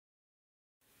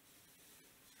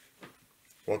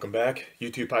Welcome back,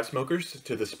 YouTube pipe smokers,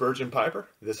 to the Spurgeon Piper.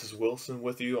 This is Wilson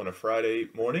with you on a Friday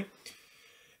morning.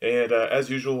 And as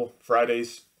usual,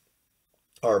 Fridays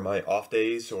are my off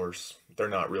days, or they're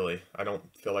not really. I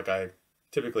don't feel like I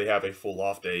typically have a full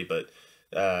off day, but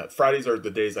Fridays are the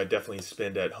days I definitely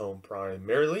spend at home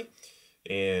primarily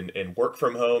and work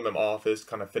from home in my office,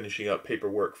 kind of finishing up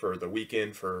paperwork for the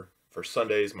weekend for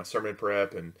Sundays, my sermon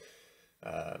prep and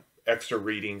extra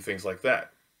reading, things like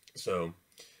that. So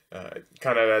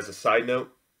kind of as a side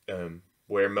note,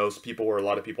 where most people or a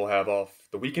lot of people have off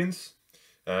the weekends,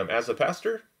 as a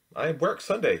pastor, I work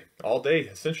Sunday all day,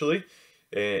 essentially,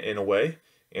 in a way.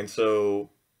 And so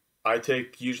I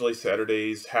take usually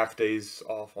Saturdays, half days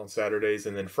off on Saturdays,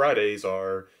 and then Fridays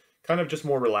are kind of just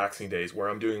more relaxing days where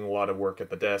I'm doing a lot of work at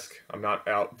the desk. I'm not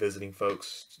out visiting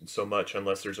folks so much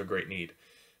unless there's a great need.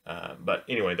 But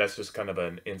anyway, that's just kind of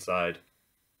an inside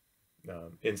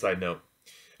note.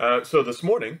 So this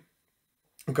morning,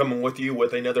 I'm coming with you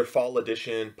with another fall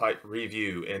edition pipe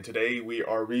review, and today we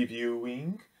are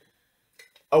reviewing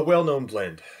a well-known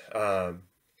blend.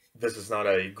 This is not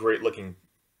a great-looking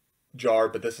jar,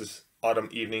 but this is Autumn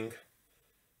Evening,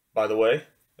 by the way,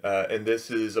 and this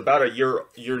is about a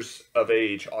years of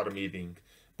age Autumn Evening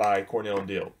by Cornell and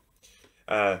Diehl.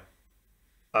 I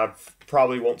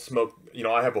probably won't smoke,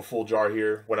 I have a full jar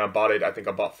here. When I bought it, I think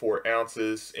I bought 4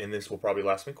 ounces, and this will probably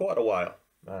last me quite a while.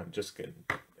 Just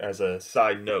as a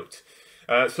side note.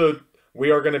 So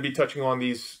we are going to be touching on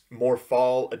these more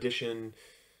fall edition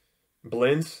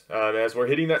blends as we're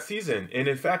hitting that season. And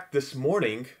in fact, this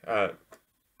morning,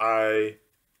 I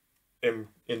am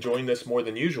enjoying this more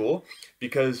than usual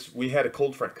because we had a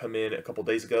cold front come in a couple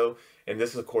days ago. And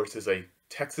this, of course, is a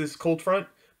Texas cold front.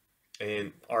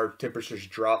 And our temperatures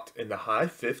dropped in the high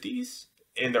 50s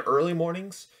in the early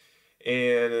mornings.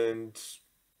 And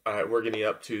we're getting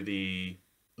up to the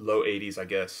low 80s, I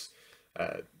guess,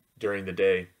 during the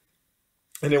day.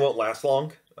 And it won't last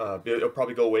long. It'll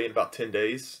probably go away in about 10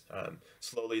 days.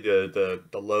 Slowly the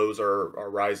lows are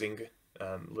rising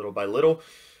little by little.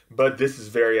 But this is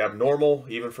very abnormal,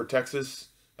 even for Texas,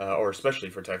 or especially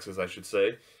for Texas, I should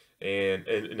say. And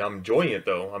I'm enjoying it,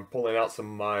 though. I'm pulling out some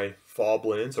of my fall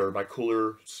blends or my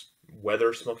cooler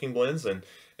weather smoking blends. And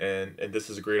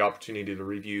this is a great opportunity to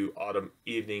review Autumn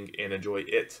Evening and enjoy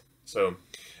it. So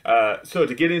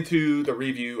to get into the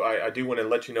review, I do want to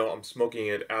let you know I'm smoking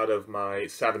it out of my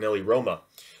Savinelli Roma.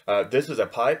 This is a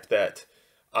pipe that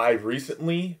I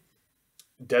recently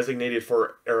designated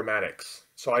for aromatics.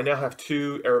 So I now have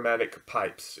 2 aromatic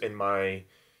pipes in my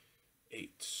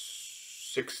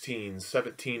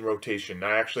 17 rotation.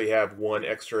 I actually have 1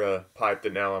 extra pipe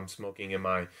that now I'm smoking in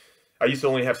my... I used to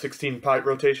only have 16 pipe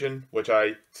rotation, which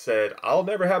I said I'll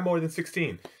never have more than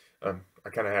 16. I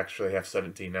kind of actually have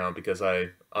 17 now because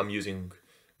I'm using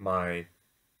my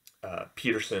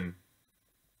Peterson,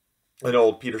 an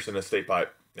old Peterson estate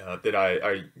pipe that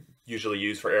I usually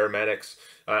use for aromatics.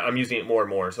 I'm using it more and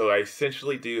more, so I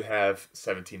essentially do have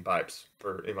 17 pipes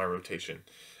in my rotation.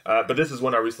 But this is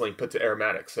one I recently put to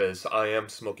aromatics, as I am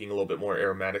smoking a little bit more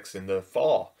aromatics in the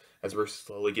fall as we're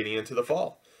slowly getting into the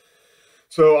fall.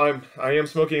 So I am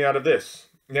smoking out of this.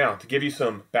 Now, to give you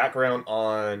some background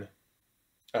on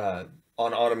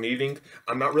Autumn Evening,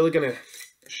 I'm not really going to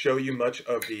show you much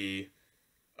of the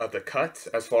cut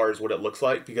as far as what it looks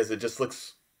like, because it just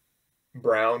looks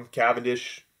brown,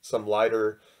 Cavendish, some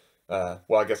lighter, well,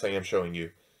 I guess I am showing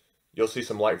you. You'll see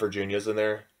some light Virginias in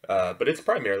there, but it's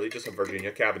primarily just a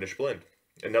Virginia Cavendish blend,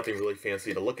 and nothing really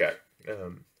fancy to look at,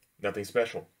 nothing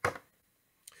special.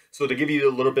 So to give you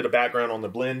a little bit of background on the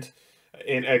blend,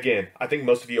 and again, I think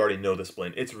most of you already know this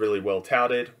blend. It's really well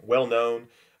touted, well known.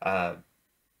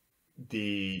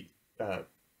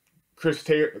 Chris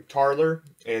Tarler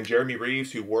and Jeremy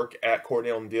Reeves, who work at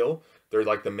Cornell and Diehl, they're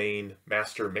like the main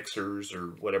master mixers,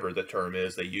 or whatever the term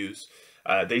is they use.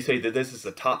 They say that this is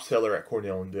the top seller at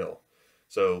Cornell and Diehl.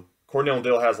 So Cornell and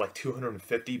Diehl has like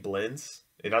 250 blends,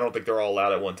 and I don't think they're all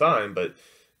out at one time, but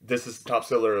this is the top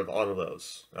seller of all of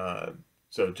those.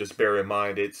 So just bear in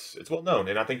mind, it's well known,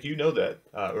 and I think you know that,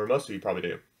 or most of you probably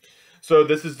do. So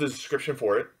this is the description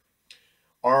for it.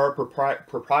 Our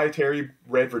proprietary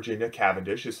Red Virginia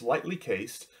Cavendish is lightly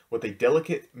cased with a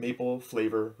delicate maple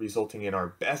flavor, resulting in our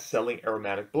best-selling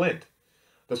aromatic blend.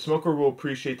 The smoker will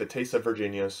appreciate the taste of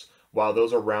Virginias, while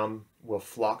those around will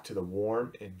flock to the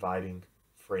warm, inviting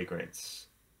fragrance.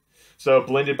 So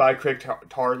blended by Craig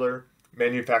Tarler,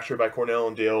 manufactured by Cornell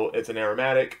and Diehl. It's an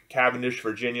aromatic. Cavendish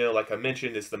Virginia, like I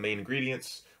mentioned, is the main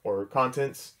ingredients or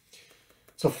contents.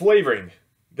 So flavoring,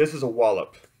 this is a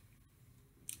wallop.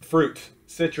 Fruit,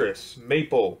 citrus,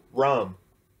 maple, rum,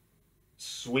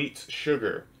 sweet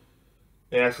sugar.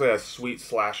 It actually has sweet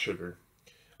 / sugar.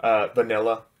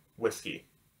 vanilla whiskey.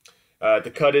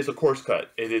 The cut is a coarse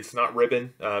cut. It's not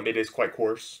ribbon. It is quite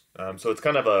coarse. So it's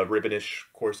kind of a ribbonish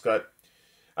coarse cut.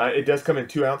 It does come in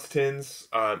 2-ounce tins,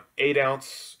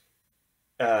 8-ounce,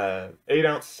 8-ounce,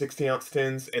 16-ounce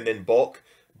tins, and then bulk.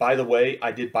 By the way,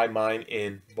 I did buy mine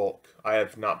in bulk. I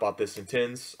have not bought this in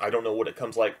tins. I don't know what it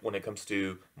comes like when it comes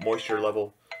to moisture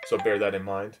level, so bear that in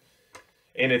mind.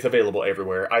 And it's available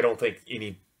everywhere. I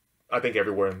think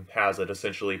everyone has it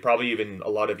essentially. Probably even a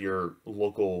lot of your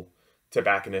local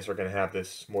tobacconists are going to have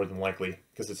this more than likely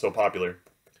because it's so popular.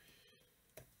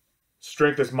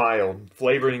 Strength is mild.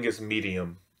 Flavoring is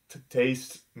medium.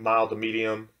 Taste mild to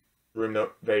medium. Room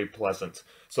note very pleasant.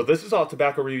 So this is off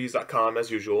tobaccoreviews.com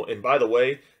as usual. And by the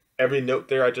way, every note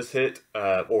there I just hit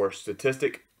or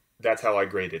statistic, that's how I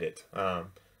graded it.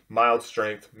 Mild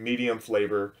strength, medium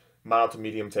flavor, mild to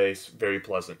medium taste, very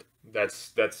pleasant.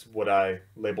 That's what I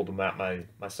labeled them at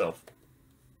myself.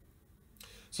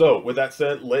 So with that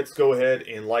said, let's go ahead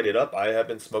and light it up. I have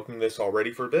been smoking this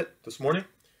already for a bit this morning.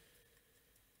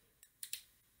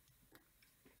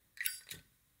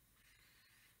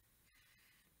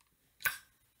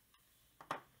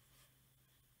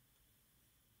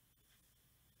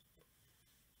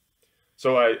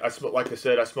 So like I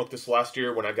said, I smoked this last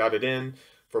year when I got it in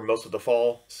for most of the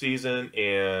fall season,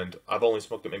 and I've only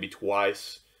smoked it maybe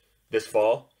twice this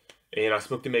fall, and I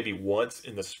smoked it maybe once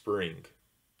in the spring.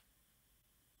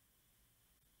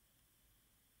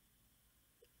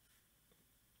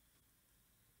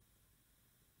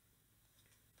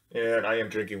 And I am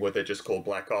drinking with it just cold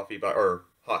black coffee, or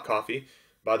hot coffee,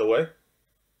 by the way.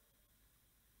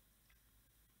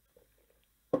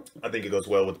 I think it goes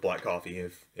well with black coffee.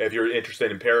 If you're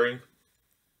interested in pairing,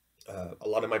 a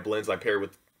lot of my blends I pair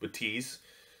with teas.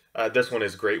 This one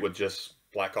is great with just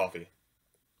black coffee.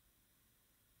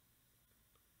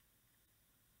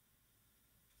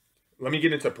 Let me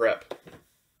get into prep.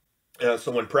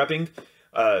 So when prepping,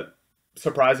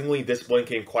 surprisingly, this blend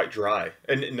came quite dry.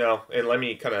 And let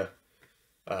me kind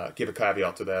of give a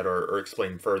caveat to that or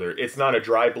explain further. It's not a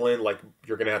dry blend like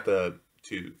you're gonna have to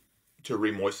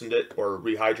re-moisten it or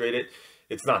rehydrate it.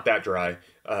 It's not that dry.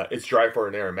 It's dry for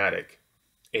an aromatic.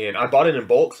 And I bought it in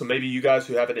bulk, so maybe you guys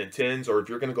who have it in tins, or if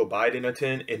you're going to go buy it in a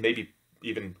tin, it may be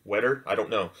even wetter. I don't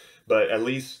know. But at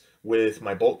least with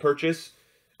my bulk purchase,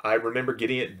 I remember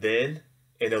getting it then,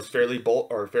 and it was fairly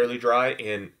dry,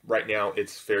 and right now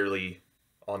it's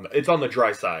on the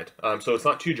dry side. So it's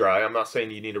not too dry. I'm not saying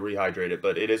you need to rehydrate it,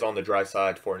 but it is on the dry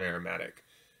side for an aromatic.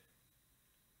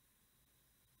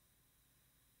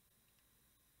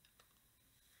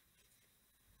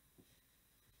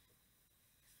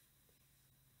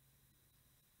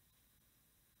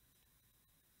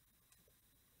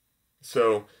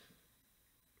 So,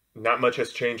 not much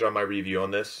has changed on my review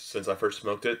on this since I first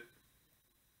smoked it.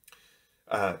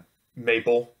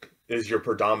 Maple is your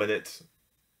predominant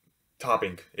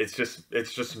topping. It's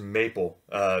just maple.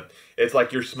 It's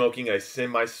like you're smoking a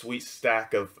semi-sweet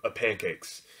stack of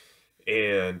pancakes.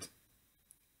 And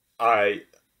I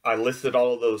listed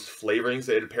all of those flavorings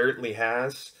that it apparently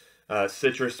has.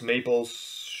 Citrus, maple,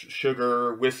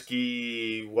 sugar,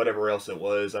 whiskey, whatever else it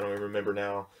was. I don't even remember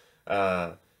now.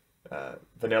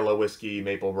 Vanilla whiskey,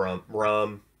 maple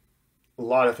rum, a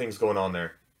lot of things going on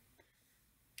there.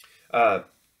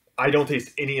 I don't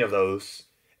taste any of those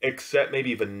except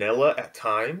maybe vanilla at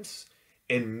times,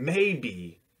 and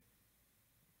maybe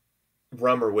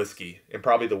rum or whiskey, and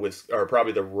probably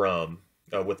the rum.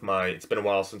 With my, it's been a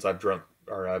while since I've drunk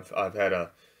or I've had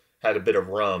a bit of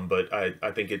rum, but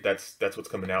I think that's what's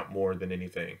coming out more than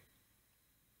anything.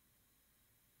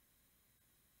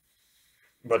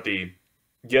 But the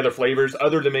other flavors,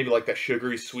 other than maybe like that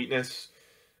sugary sweetness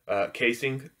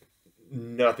casing,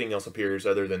 nothing else appears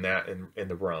other than that in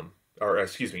the rum, or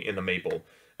excuse me, in the maple.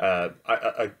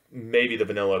 Maybe the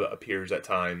vanilla appears at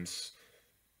times.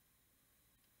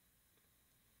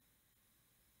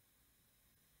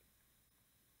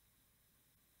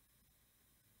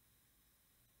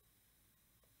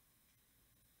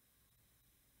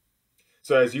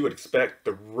 So as you would expect,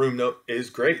 the room note is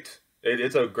great.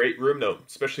 It's a great room note,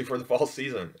 especially for the fall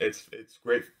season. It's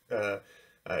great.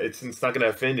 It's not going to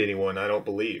offend anyone, I don't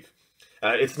believe.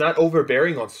 It's not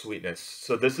overbearing on sweetness.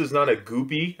 So this is not a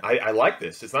goopy. I like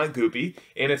this. It's not goopy,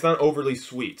 and it's not overly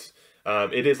sweet.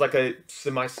 It is like a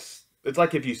semi. It's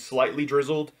like if you slightly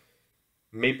drizzled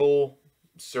maple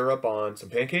syrup on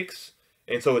some pancakes,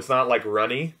 and so it's not like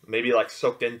runny. Maybe like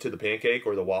soaked into the pancake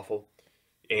or the waffle,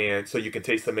 and so you can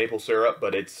taste the maple syrup,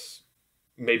 but it's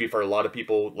maybe for a lot of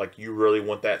people, like you really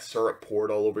want that syrup poured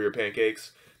all over your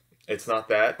pancakes. It's not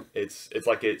that. It's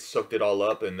like it soaked it all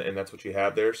up, and that's what you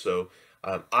have there. So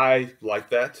I like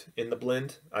that in the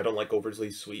blend. I don't like overly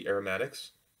sweet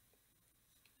aromatics.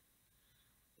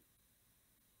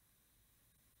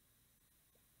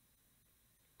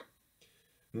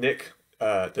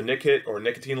 The Nick hit or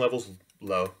nicotine levels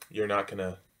low. You're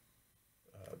gonna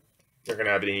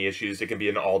have any issues. It can be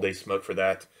an all day smoke for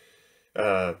that.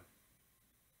 Uh,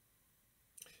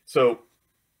 so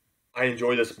I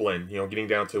enjoy this blend. You know, getting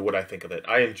down to what I think of it,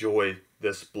 I enjoy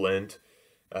this blend.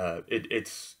 It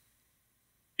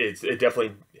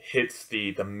definitely hits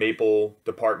the maple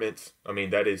department. I mean,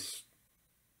 that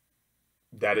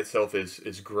itself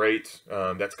is great.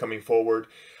 That's coming forward.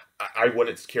 I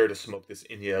wouldn't care to smoke this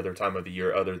any other time of the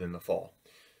year other than the fall.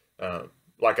 Uh,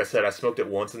 like I said, I smoked it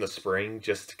once in the spring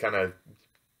just to kind of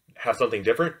have something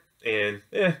different, and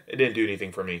it didn't do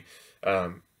anything for me.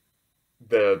 Um,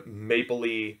 the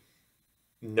mapley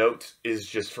note is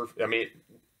just for, I mean,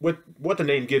 what the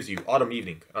name gives you, autumn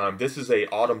evening. This is a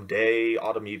autumn day,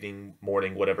 autumn evening,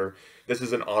 morning, whatever. This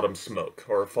is an autumn smoke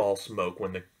or a fall smoke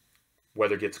when the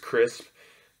weather gets crisp.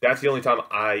 That's the only time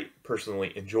I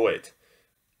personally enjoy it.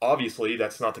 Obviously,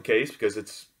 that's not the case because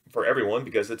it's for everyone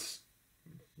because it's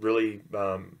really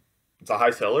it's a high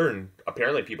seller and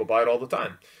apparently people buy it all the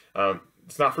time.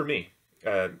 It's not for me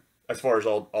as far as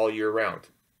all year round.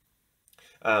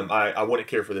 I wouldn't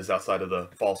care for this outside of the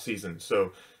fall season.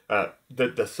 So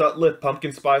the Sutliff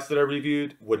pumpkin spice that I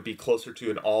reviewed would be closer to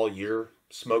an all year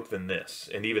smoke than this,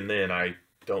 and even then, I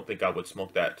don't think I would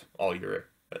smoke that all year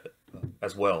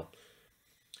as well.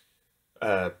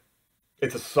 Uh,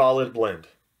 it's a solid blend.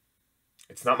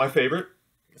 It's not my favorite.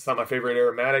 It's not my favorite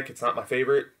aromatic. It's not my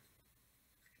favorite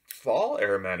fall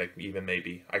aromatic, even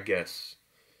maybe, I guess.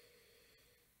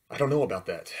 I don't know about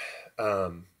that. I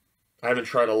haven't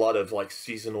tried a lot of like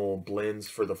seasonal blends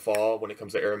for the fall when it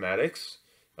comes to aromatics.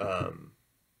 Um,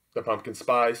 the pumpkin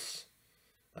spice.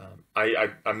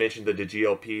 I mentioned the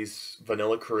GLP's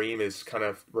vanilla cream is kind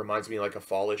of reminds me like a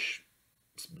fallish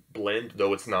blend,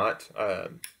 though it's not.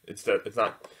 It's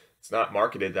not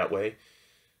marketed that way.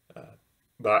 Uh,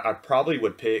 but I probably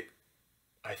would pick,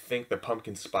 I think, the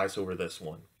pumpkin spice over this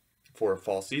one for a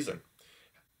fall season.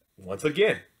 Once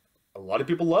again, a lot of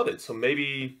people love it, so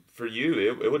maybe for you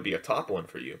it would be a top one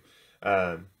for you.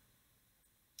 Um,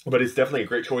 but it's definitely a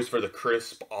great choice for the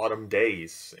crisp autumn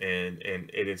days, and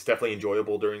it is definitely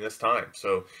enjoyable during this time.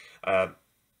 So uh,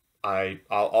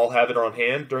 I'll have it on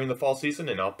hand during the fall season,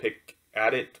 and I'll pick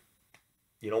at it,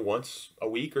 once a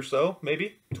week or so,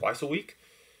 maybe twice a week.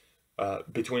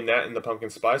 Between that and the pumpkin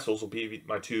spice, those will be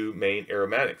my two main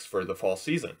aromatics for the fall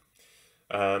season.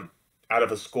 Um, Out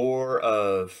of a score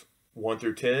of 1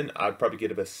 through 10, I'd probably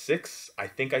give it a 6. I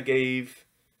think I gave,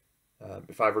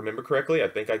 if I remember correctly, I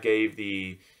think I gave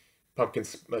the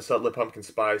Sutler pumpkin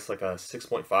spice like a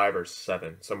 6.5 or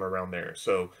 7, somewhere around there.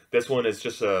 So this one is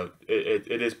just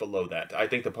it is below that. I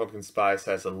think the pumpkin spice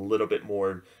has a little bit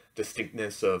more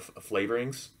distinctness of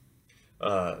flavorings.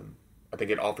 I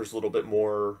think it offers a little bit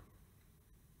more.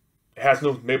 It has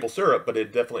no maple syrup, but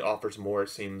it definitely offers more. It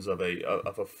seems of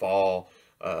a fall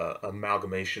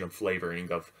amalgamation of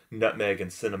flavoring of nutmeg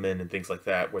and cinnamon and things like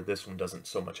that, where this one doesn't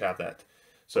so much have that.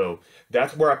 So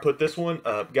that's where I put this one,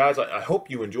 guys. I hope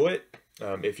you enjoy it.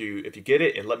 If you get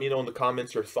it, and let me know in the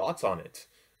comments your thoughts on it.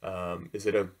 Is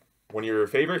it one of your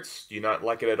favorites? Do you not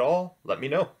like it at all? Let me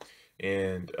know.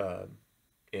 And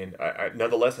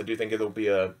nonetheless, I do think it'll be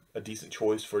a decent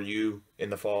choice for you in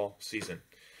the fall season.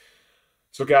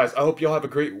 So guys, I hope y'all have a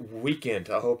great weekend.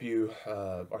 I hope you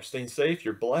are staying safe,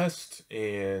 you're blessed,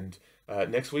 and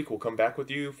next week we'll come back with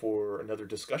you for another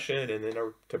discussion and then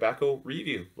a tobacco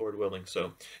review, Lord willing.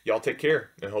 So y'all take care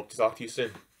and hope to talk to you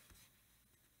soon.